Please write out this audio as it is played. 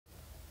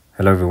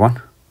Hello everyone.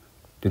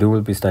 Today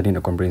we'll be studying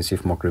a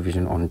comprehensive mock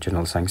revision on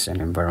general science and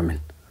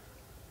environment.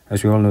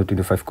 As we all know,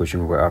 25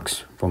 questions were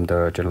asked from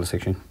the general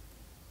section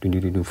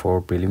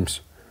 2024 prelims.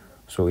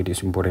 So it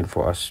is important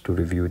for us to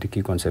review the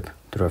key concept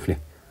thoroughly.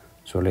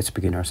 So let's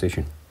begin our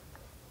session.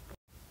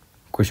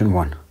 Question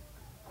 1.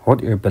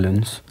 Hot air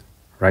balloons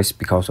rise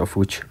because of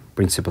which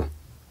principle?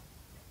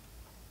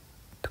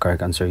 The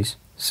correct answer is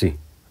C.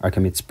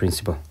 Archimedes'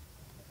 principle.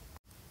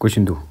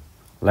 Question 2.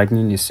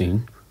 Lightning is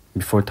seen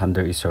before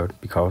thunder is heard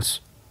because?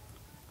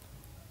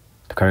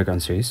 The correct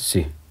answer is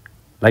C.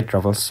 Light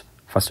travels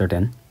faster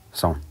than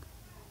sound.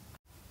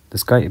 The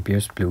sky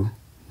appears blue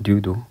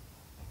due to?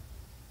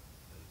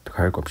 The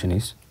correct option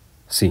is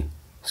C.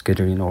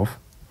 Scattering of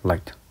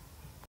light.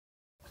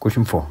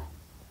 Question 4.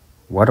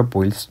 Water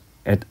boils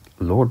at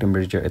low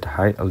temperature at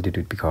high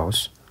altitude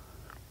because?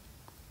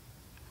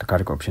 The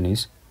correct option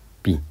is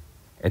B.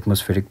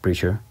 Atmospheric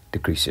pressure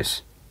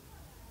decreases.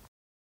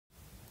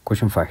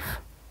 Question 5.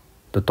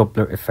 The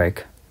Doppler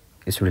effect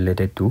is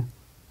related to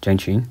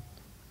changing?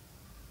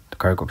 The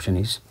correct option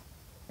is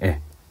A.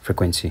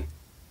 Frequency.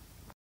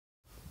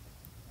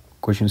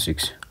 Question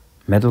 6.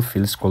 Metal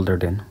feels colder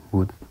than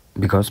wood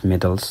because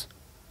metals?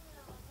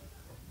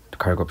 The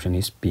correct option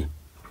is B.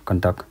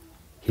 Conduct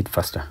heat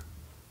faster.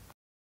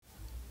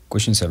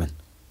 Question 7.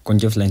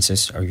 Concave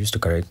lenses are used to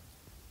correct?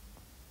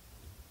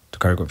 The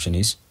correct option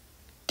is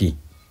D.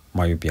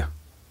 Myopia.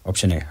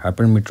 Option A.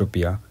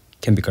 Hypermetropia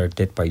can be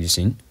corrected by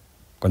using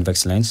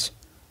convex lens,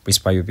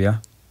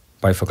 presbyopia,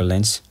 bifocal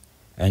lens,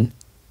 and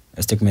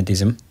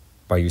astigmatism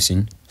by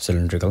using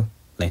cylindrical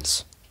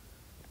lens.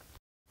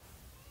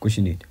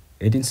 Question 8.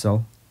 18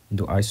 cell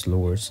into ice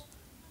lowers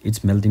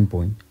its melting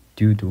point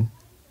due to?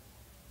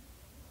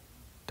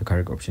 The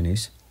correct option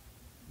is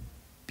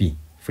B.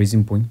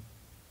 Freezing point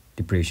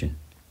depression.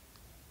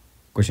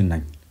 Question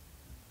 9.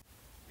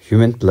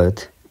 Human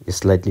blood is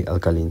slightly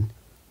alkaline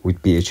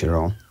with pH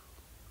around?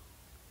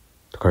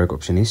 The correct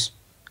option is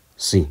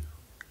C.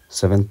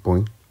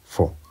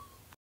 7.4.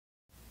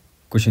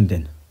 Question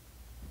 10.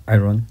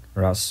 Iron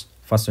rusts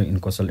faster in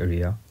coastal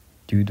area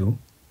due to?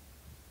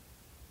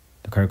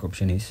 The correct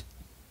option is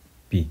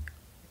B.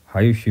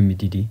 Higher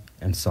humidity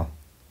and salt.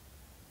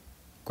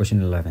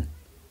 Question 11.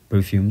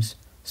 Perfumes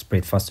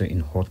spread faster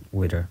in hot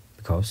weather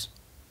because?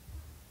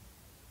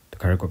 The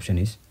correct option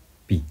is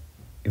B.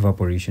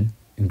 Evaporation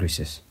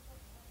increases.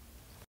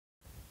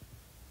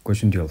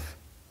 Question 12.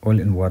 Oil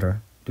and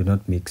water do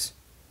not mix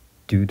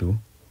due to?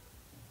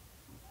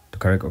 The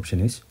correct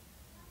option is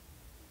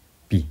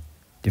B.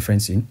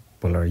 Difference in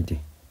polarity.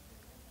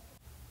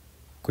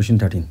 Question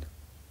 13.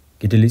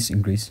 Catalysts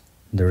increase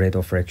the rate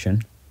of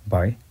reaction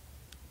by?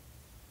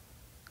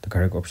 The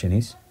correct option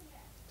is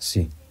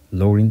C.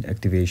 Lowering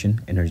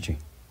activation energy.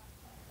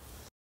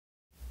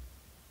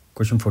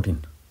 Question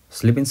 14.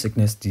 Sleeping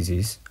sickness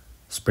disease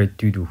spread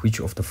due to which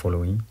of the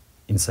following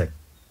insect?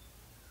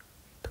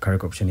 The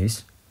correct option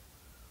is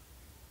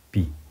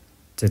B.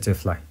 Tsetse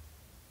fly.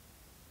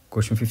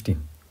 Question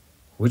 15.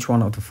 Which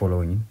one of the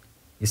following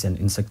is an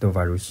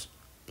insectivorous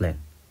plant?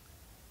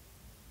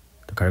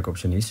 The correct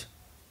option is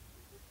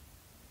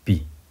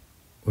B.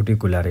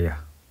 Utricularia.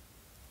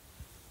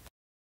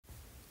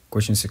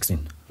 Question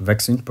 16.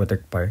 Vaccine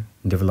protect by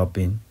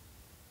developing?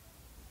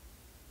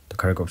 The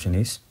correct option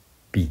is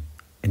B.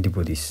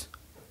 Antibodies.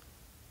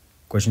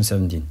 Question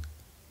 17.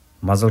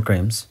 Muscle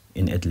cramps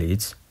in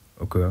athletes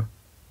occur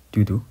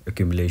due to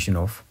accumulation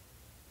of?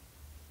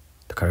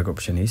 The correct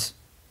option is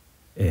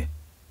A.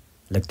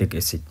 Lactic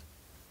acid.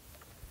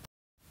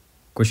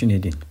 Question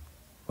 18.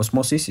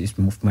 Osmosis is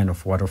movement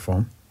of water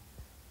from?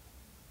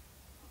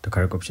 The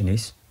correct option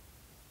is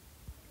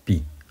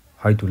B.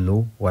 High to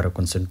low water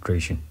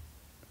concentration.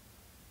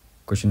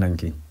 Question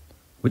 19.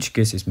 Which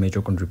gas is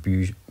major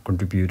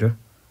contributor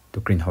to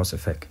greenhouse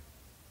effect?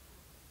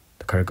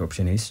 The correct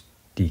option is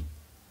D.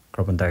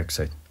 Carbon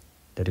dioxide,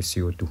 that is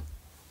CO2.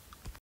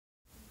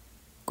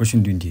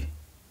 Question 20.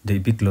 The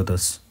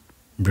epiglottis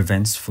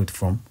prevents food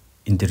from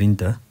entering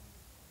the?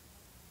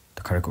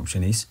 The correct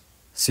option is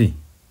C.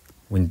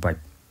 Windpipe.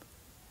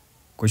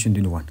 Question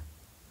 21.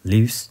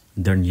 Leaves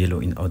turn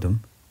yellow in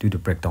autumn due to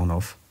breakdown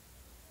of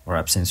or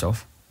absence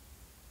of?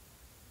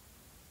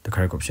 The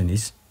correct option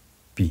is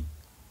B.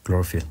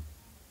 Chlorophyll.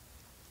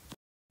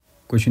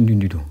 Question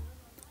 22.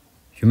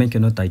 Human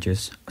cannot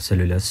digest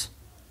cellulose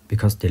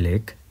because they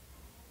lack?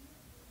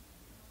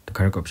 The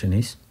correct option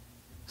is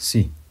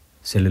C.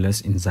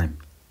 Cellulose enzyme.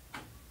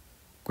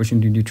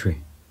 Question 23.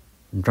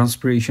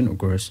 Transpiration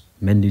occurs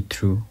mainly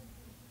through?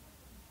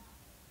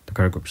 The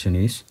correct option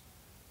is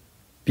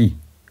B.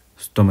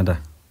 Stomata.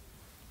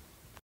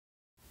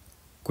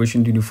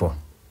 Question 24.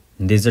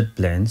 Desert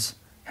plants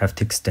have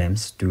thick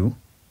stems too?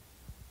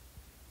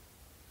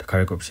 The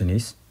correct option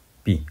is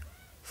B.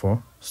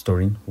 For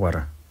storing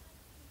water.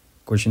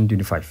 Question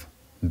 25.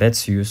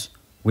 Bats use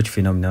which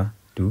phenomena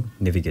to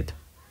navigate?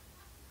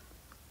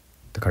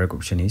 The correct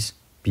option is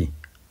B.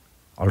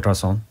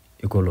 Ultrasound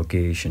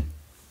echolocation.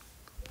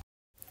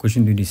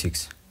 Question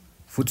 26.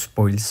 Food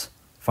spoils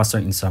faster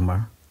in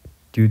summer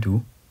due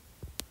to?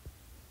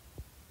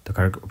 The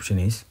correct option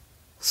is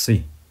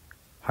C.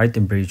 High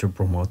temperature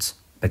promotes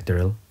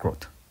bacterial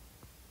growth.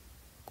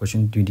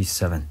 Question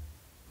 27.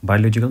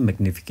 Biological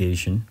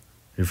magnification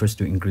refers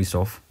to increase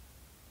of.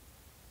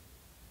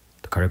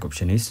 The correct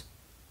option is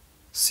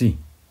C.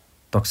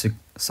 Toxic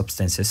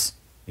substances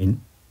in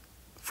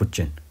food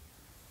chain.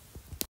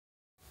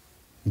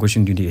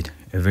 Question 28.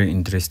 A very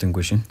interesting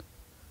question.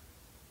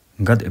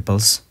 Gut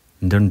apples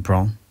turn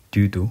brown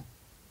due to.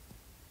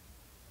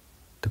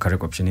 The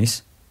correct option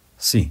is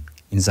C.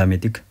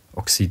 Enzymatic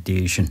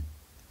oxidation.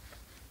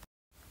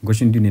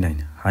 Question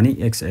 29.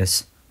 Honey acts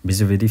as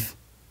preservative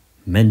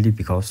mainly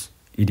because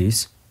it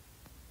is.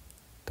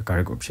 The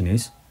correct option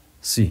is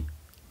C.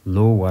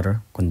 Low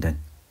water content.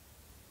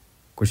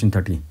 Question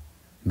 30.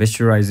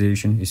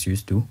 Pasteurization is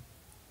used to.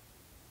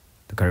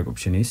 The correct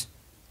option is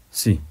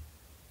C.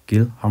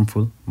 Kill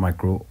harmful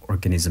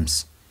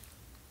microorganisms.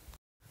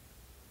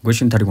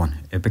 Question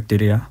 31. A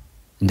bacteria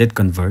that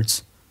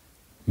converts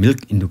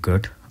milk into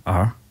curd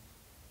are.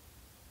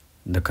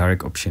 The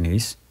correct option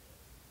is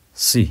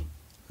C.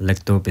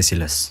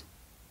 Lactobacillus.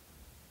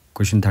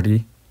 Question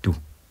 32.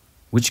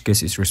 Which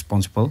gas is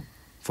responsible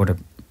for the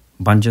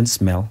pungent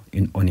smell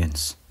in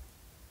onions?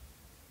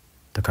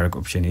 The correct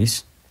option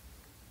is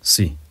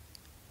C.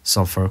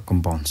 Sulfur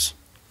compounds.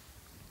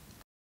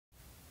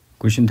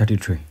 Question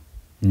 33.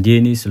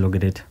 DNA is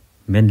located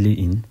mainly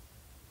in.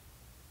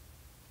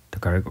 The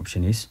correct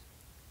option is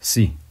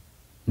C.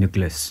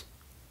 Nucleus.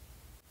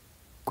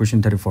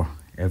 Question 34.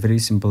 A very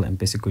simple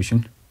MPSC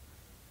question.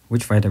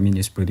 Which vitamin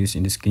is produced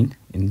in the skin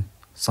in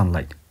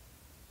sunlight?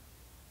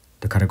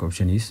 The correct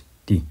option is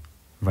D.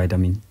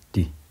 Vitamin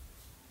D.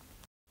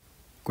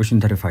 Question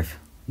 35.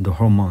 The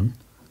hormone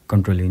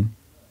controlling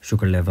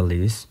sugar level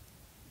is.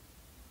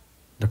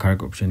 The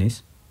correct option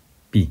is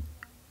B.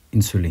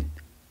 Insulin.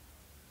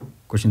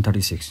 Question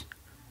 36.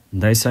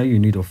 The SI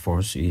unit of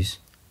force is.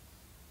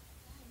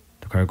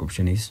 The correct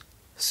option is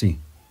C.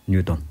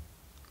 Newton.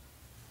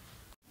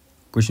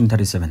 Question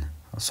 37.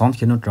 Sound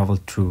cannot travel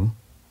through.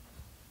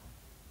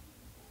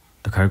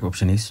 The correct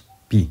option is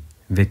B.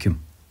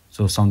 Vacuum.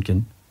 So sound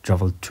can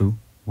travel through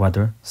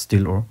water,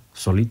 still or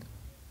solid,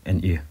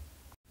 and air.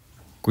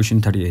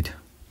 Question 38.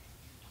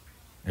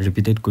 A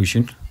repeated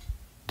question.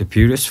 The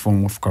purest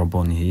form of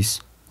carbon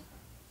is.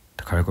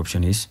 The correct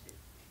option is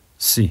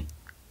C.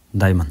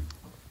 Diamond.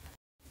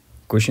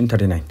 Question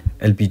 39.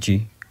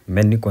 LPG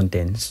mainly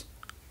contains.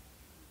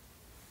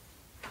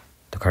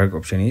 The correct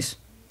option is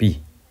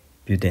B.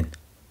 Butane.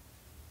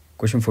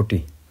 Question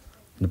 40.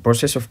 The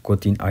process of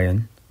coating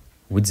iron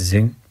with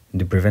zinc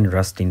to prevent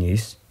rusting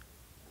is.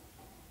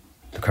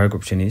 The correct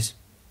option is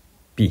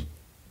B.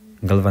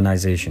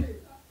 Galvanization.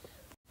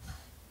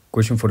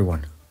 Question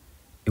 41.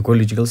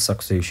 Ecological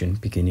succession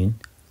beginning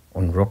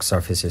on rock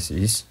surfaces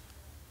is.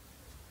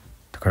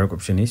 The correct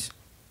option is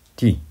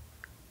T.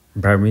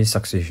 Primary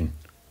succession.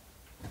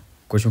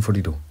 Question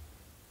 42.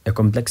 A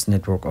complex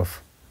network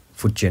of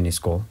food chain is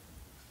called.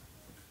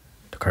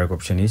 The correct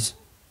option is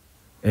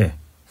A.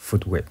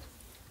 Food web.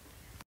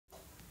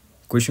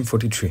 Question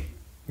 43.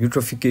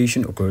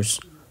 Eutrophication occurs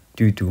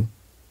due to.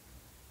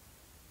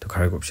 The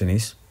correct option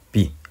is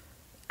B.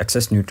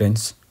 Excess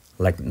nutrients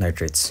like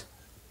nitrates.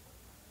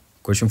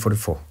 Question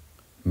 44.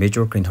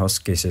 Major greenhouse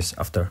gases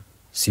after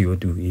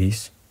CO2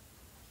 is.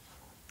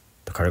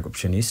 The correct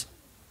option is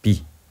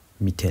B.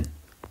 Methane.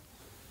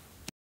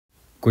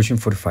 Question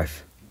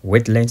 45.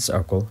 Wetlands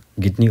are called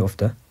kidney of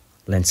the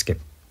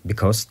landscape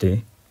because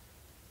they.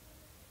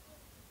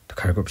 The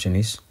correct option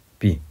is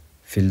B.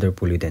 Filter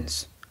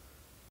pollutants.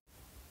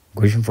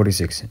 Question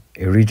 46.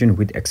 A region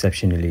with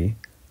exceptionally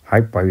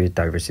high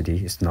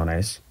biodiversity is known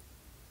as.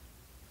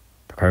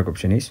 The correct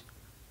option is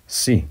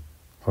C.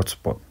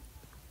 Hotspot.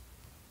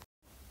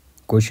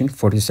 Question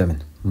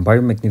 47.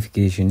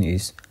 Biomagnification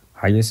is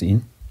highest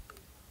in.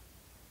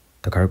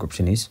 The correct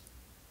option is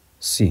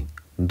C.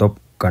 Dog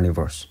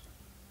carnivores.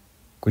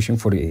 Question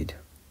 48.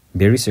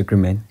 Paris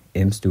Agreement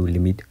aims to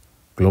limit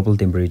global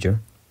temperature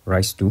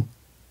rise to.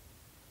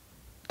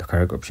 The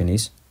correct option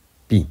is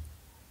B.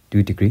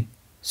 2 degrees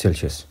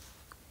Celsius.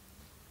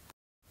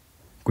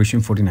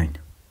 Question 49.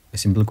 A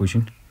simple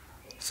question.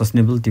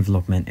 Sustainable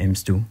development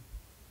aims to.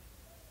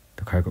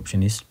 The correct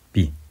option is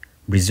B.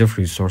 Preserve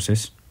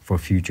resources for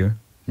future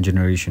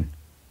generation.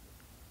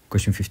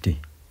 Question 50.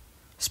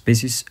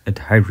 Species at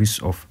high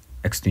risk of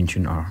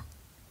extinction are.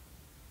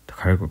 The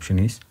correct option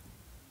is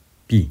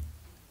B.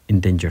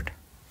 Endangered.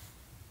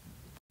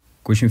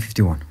 Question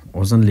 51.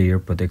 Ozone layer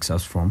protects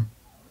us from.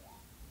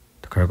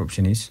 The correct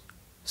option is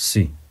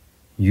C.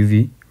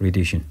 UV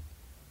radiation.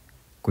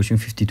 Question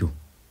 52.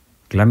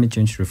 Climate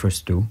change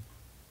refers to.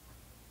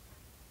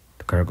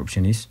 The correct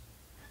option is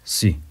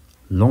C.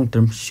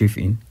 Long-term shift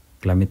in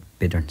climate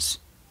patterns.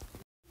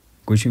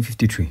 Question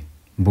 53.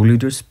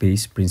 Polluter's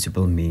pays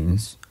principle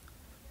means.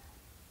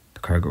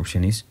 The correct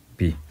option is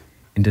B.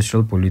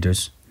 Industrial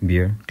polluters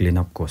bear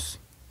cleanup costs.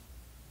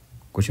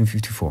 Question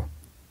 54.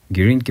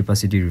 Carrying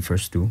capacity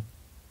refers to.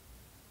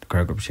 The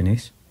correct option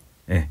is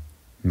A.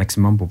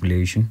 Maximum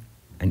population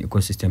an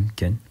ecosystem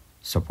can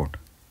support.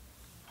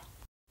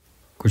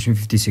 Question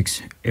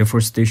 56.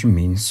 Afforestation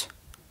means.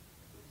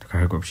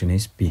 correct option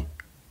is B.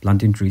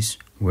 Planting trees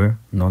where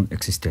none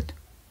existed.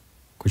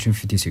 Question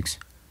 56.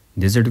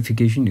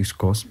 Desertification is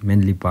caused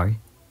mainly by.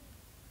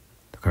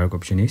 The correct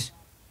option is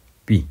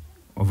B.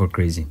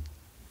 Overgrazing.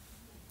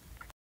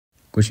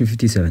 Question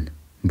 57.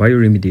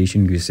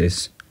 Bioremediation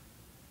uses.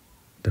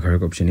 The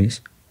correct option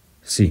is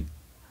C.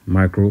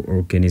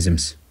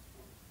 Microorganisms.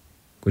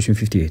 Question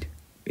 58.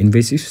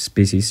 Invasive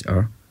species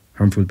are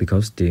harmful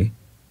because they.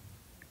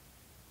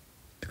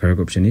 The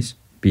correct option is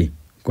B.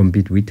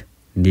 Compete with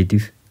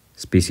native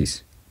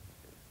species.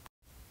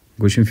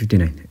 Question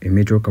 59. A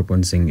major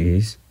carbon sink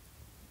is.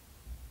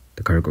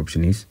 The correct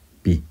option is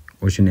B.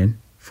 Ocean and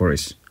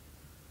forest.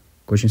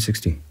 Question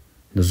 60.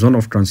 The zone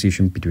of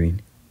transition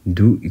between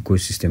two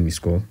ecosystems is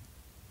called.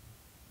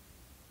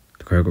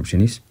 The correct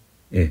option is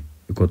A.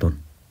 Ecotone.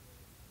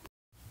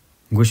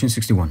 Question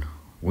 61.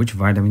 Which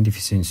vitamin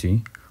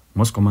deficiency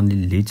most commonly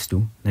leads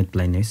to night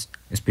blindness,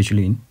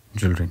 especially in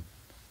children?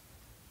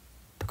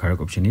 The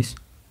correct option is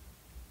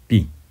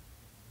B.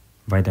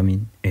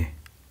 Vitamin A.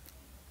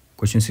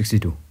 Question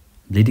 62.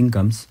 Bleeding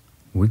gums,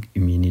 weak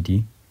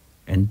immunity,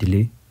 and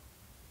delay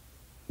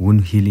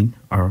wound healing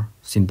are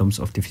symptoms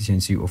of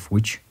deficiency of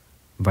which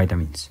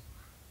vitamins?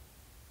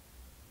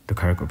 The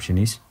correct option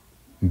is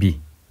B.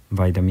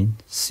 Vitamin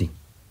C.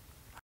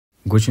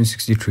 Question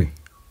 63.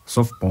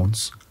 Soft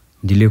bones,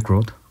 delay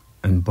growth,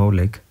 and bow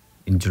leg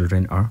in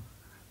children are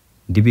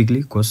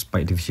typically caused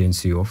by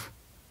deficiency of.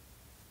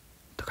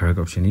 The correct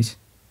option is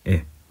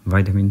A.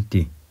 Vitamin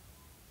D.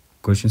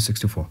 Question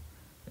 64.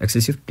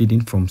 Excessive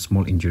bleeding from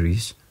small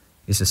injuries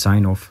is a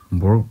sign of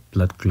more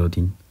blood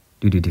clotting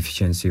due to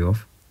deficiency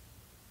of.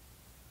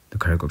 The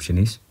correct option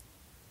is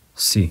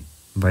C.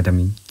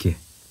 Vitamin K.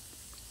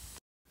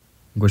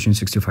 Question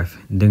 65.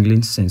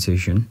 Dangling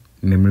sensation,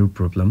 memory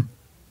problem,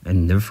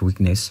 and nerve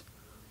weakness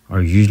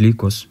are usually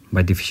caused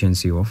by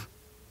deficiency of.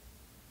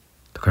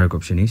 The correct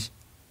option is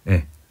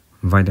A.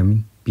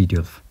 Vitamin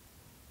B12.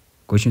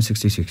 Question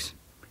 66.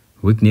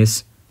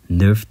 Weakness,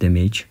 nerve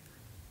damage,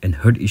 and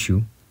heart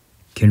issue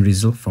can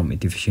result from a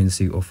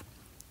deficiency of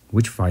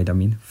which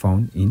vitamin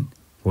found in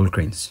whole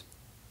grains?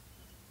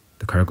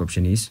 The correct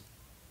option is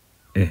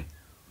A.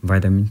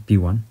 Vitamin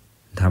B1,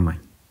 thiamine.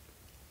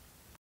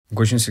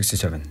 Question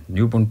 67.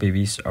 Newborn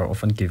babies are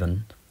often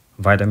given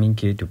vitamin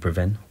K to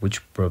prevent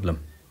which problem?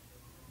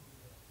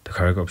 The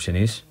correct option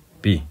is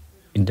B.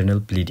 Internal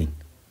bleeding.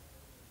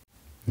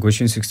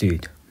 Question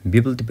 68.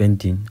 People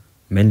depending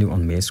mainly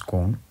on maize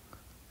corn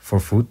for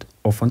food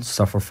often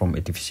suffer from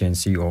a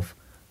deficiency of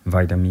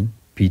vitamin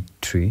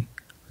B3,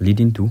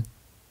 leading to.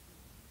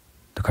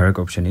 The correct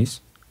option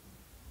is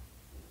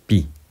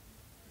B.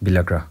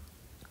 Villagra.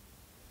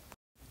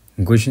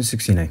 Question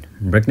 69.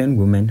 Pregnant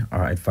women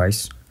are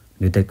advised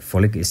to take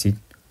folic acid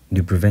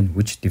to prevent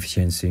which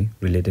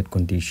deficiency-related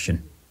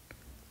condition?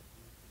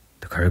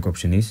 The correct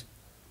option is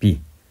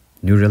B.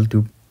 Neural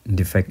tube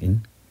defect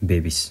in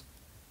babies.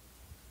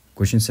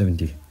 Question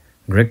 70.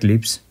 Cracked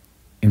lips,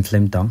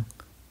 inflamed tongue,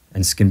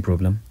 and skin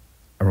problem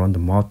around the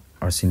mouth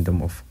are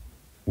symptoms of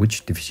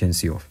which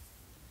deficiency of?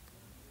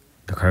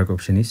 The correct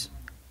option is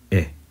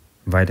A.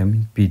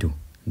 Vitamin B2,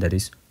 that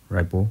is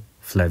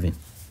riboflavin.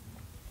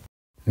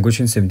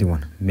 Question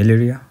 71.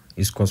 Malaria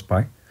is caused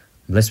by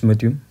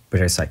Plasmodium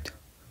parasite.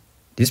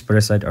 These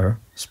parasites are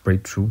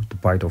spread through the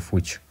bite of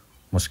which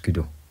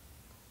mosquito?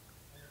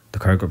 The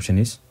correct option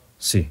is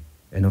C.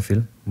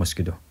 Anopheles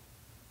mosquito.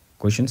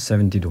 Question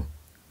 72.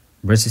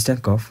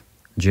 Persistent cough,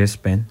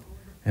 chest pain,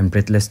 and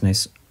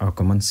breathlessness are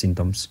common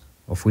symptoms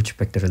of which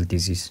bacterial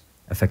disease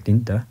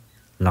affecting the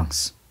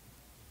lungs?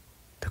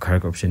 The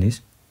correct option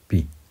is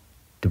B.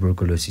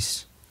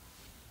 Tuberculosis.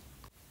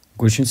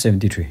 Question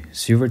 73.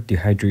 Severe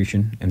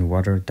dehydration and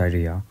water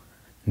diarrhea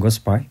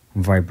caused by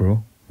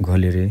vibrio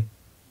cholerae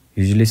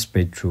usually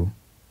spread through.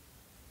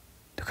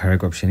 The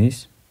correct option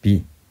is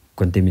B.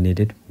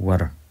 Contaminated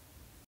water.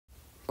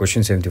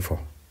 Question 74.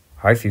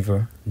 High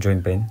fever,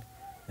 joint pain,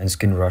 and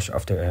skin rash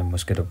after a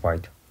mosquito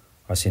bite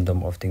are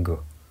symptoms of dengue.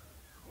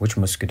 Which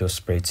mosquito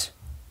spreads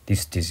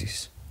this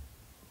disease?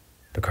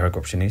 The correct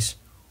option is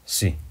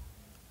C.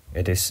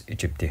 Aedes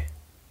aegypti.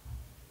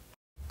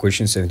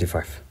 Question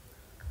 75.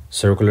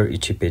 Circular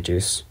itchy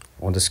patches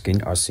on the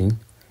skin are seen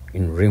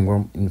in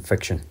ringworm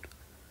infection.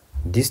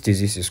 This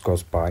disease is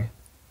caused by.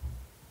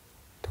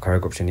 The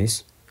correct option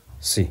is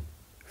C.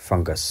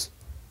 Fungus.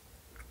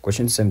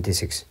 Question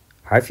 76.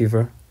 High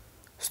fever,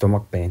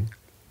 stomach pain,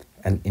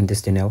 and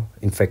intestinal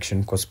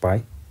infection caused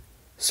by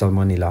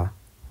Salmonella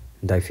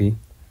typhi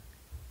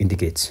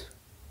indicates.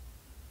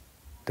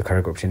 The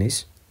correct option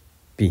is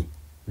B.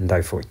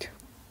 Typhoid.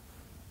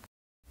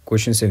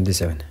 Question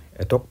 77.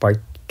 A dog bite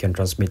can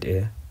transmit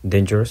a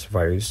dangerous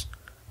virus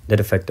that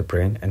affects the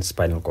brain and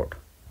spinal cord.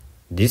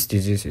 This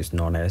disease is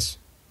known as.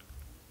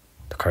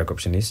 The correct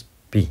option is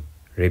B.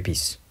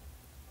 Rabies.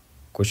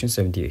 Question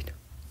 78.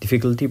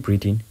 Difficulty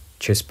breathing,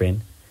 chest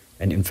pain,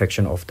 and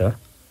infection of the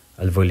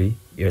alveoli,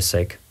 ear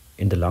sac,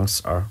 in the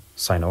lungs are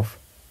sign of.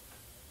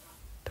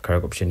 The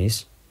correct option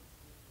is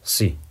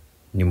C.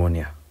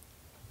 Pneumonia.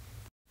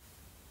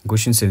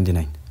 Question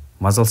 79.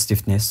 Muscle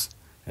stiffness,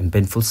 and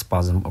painful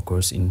spasm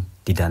occurs in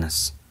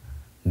tetanus.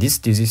 This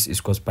disease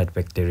is caused by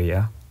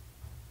bacteria.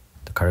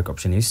 The correct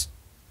option is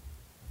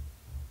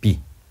P.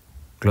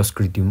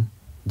 Clostridium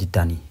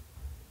tetani.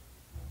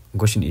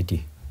 Question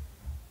 80.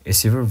 A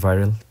severe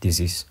viral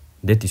disease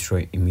that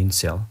destroys immune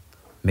cell,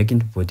 making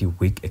the body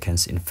weak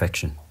against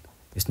infection,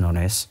 is known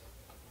as.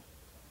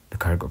 The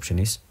correct option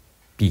is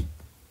P.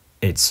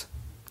 AIDS.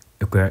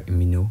 Acquired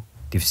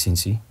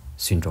immunodeficiency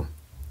syndrome.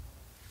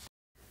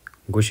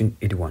 Question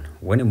 81.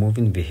 When a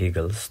moving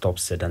vehicle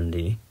stops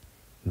suddenly,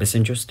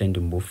 passengers tend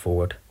to move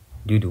forward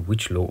due to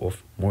which law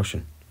of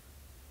motion?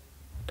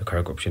 The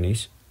correct option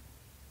is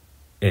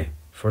A.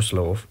 First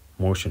law of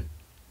motion.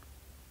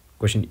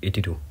 Question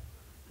 82.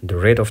 The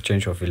rate of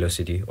change of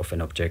velocity of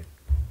an object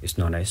is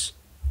known as.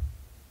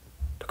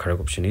 The correct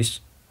option is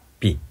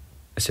P.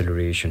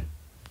 Acceleration.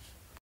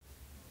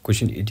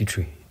 Question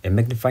 83. A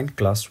magnifying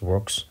glass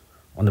works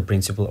on the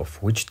principle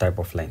of which type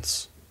of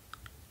lens?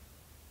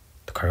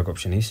 The correct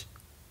option is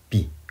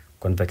P.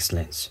 Convex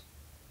lens.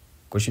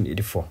 Question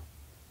 84.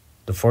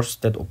 The force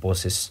that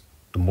opposes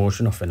the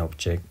motion of an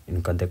object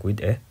in contact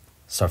with a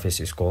surface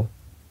is called.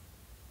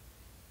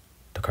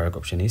 The correct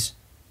option is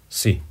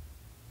C.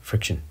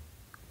 Friction.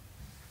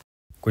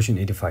 Question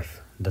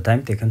 85. The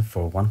time taken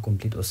for one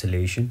complete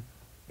oscillation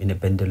in a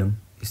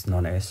pendulum is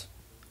known as.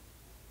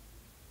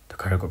 The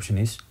correct option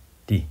is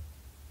D.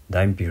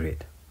 Time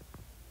period.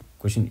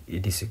 Question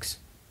 86.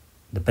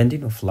 The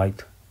bending of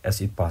light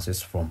as it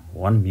passes from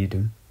one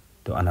medium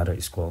to another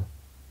is called.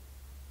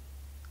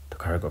 The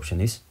correct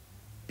option is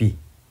B.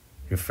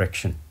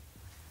 Refraction.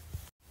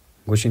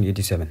 Question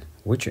 87.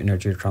 Which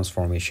energy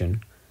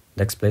transformation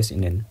takes place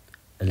in an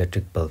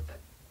electric bulb?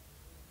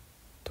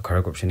 The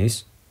correct option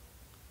is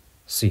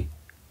C.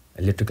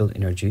 Electrical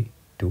energy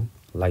to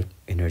light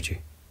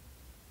energy.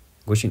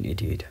 Question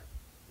 88.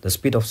 The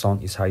speed of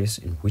sound is highest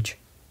in which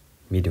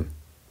medium?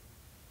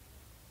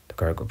 The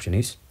correct option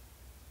is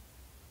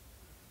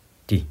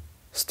D.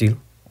 Steel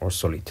or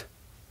solid.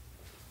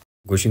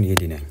 Question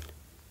 89.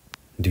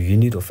 The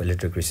unit of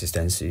electric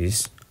resistance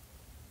is.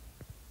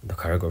 The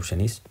correct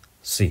option is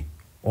C.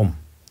 Ohm.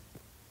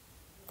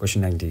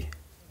 Question 90.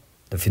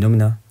 The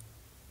phenomena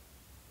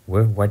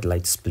where white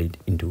light split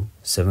into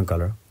 7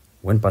 colors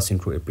when passing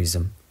through a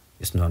prism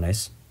is known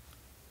as.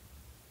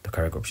 The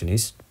correct option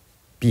is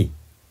P.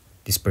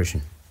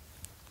 Dispersion.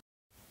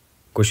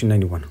 Question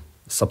 91.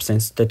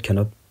 Substances that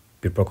cannot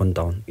be broken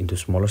down into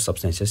smaller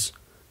substances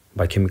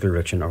by chemical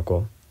reaction are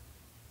called.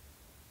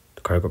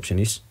 The correct option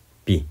is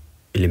P.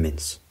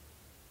 Elements.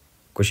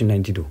 Question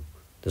 92.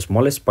 The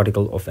smallest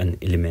particle of an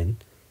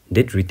element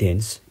that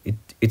retains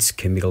its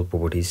chemical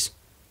properties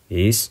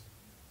is.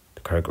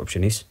 The correct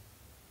option is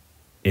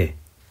A.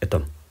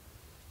 Atom.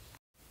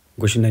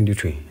 Question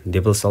 93.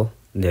 Double cell,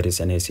 that is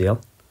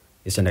NaCl,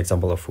 is an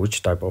example of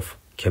which type of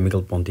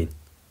chemical bonding?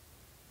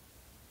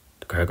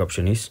 The correct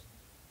option is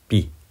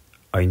P.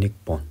 Ionic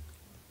bond.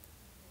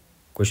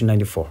 Question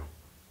 94.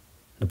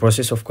 The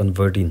process of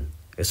converting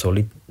a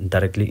solid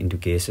directly into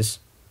gases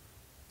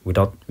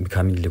without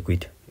becoming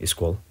liquid is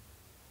called.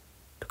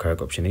 The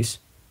correct option is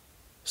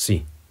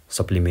C.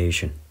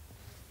 Sublimation.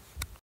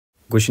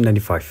 Question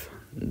 95.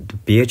 The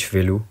pH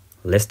value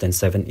less than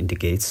 7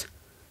 indicates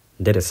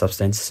that a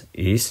substance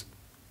is.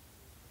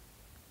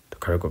 The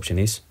correct option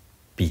is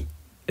B.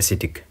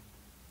 Acidic.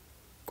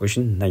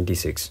 Question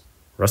 96.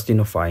 Rusting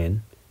of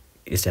iron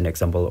is an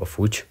example of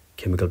which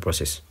chemical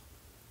process?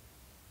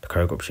 The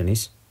correct option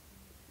is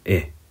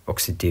A.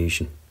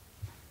 Oxidation.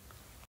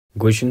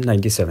 Question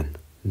 97.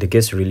 The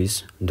gas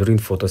released during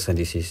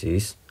photosynthesis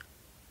is.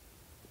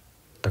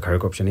 The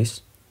correct option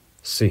is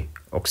C.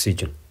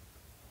 Oxygen.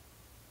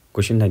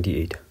 Question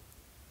 98.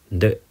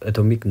 The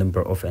atomic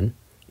number of an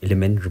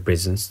element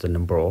represents the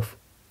number of.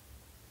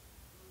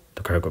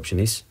 The correct option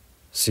is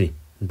C.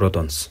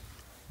 Protons.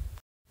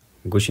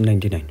 Question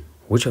 99.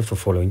 Which of the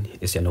following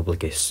is a noble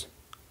gas?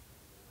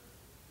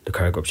 The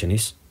correct option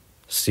is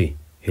C.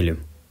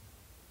 Helium.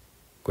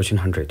 Question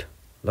 100.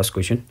 Last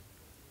question.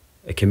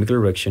 A chemical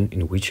reaction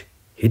in which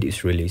heat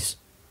is released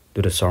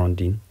to the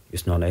surrounding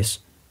is known as.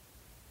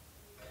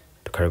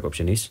 The correct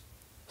option is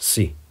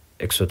C.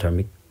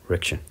 Exothermic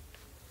reaction.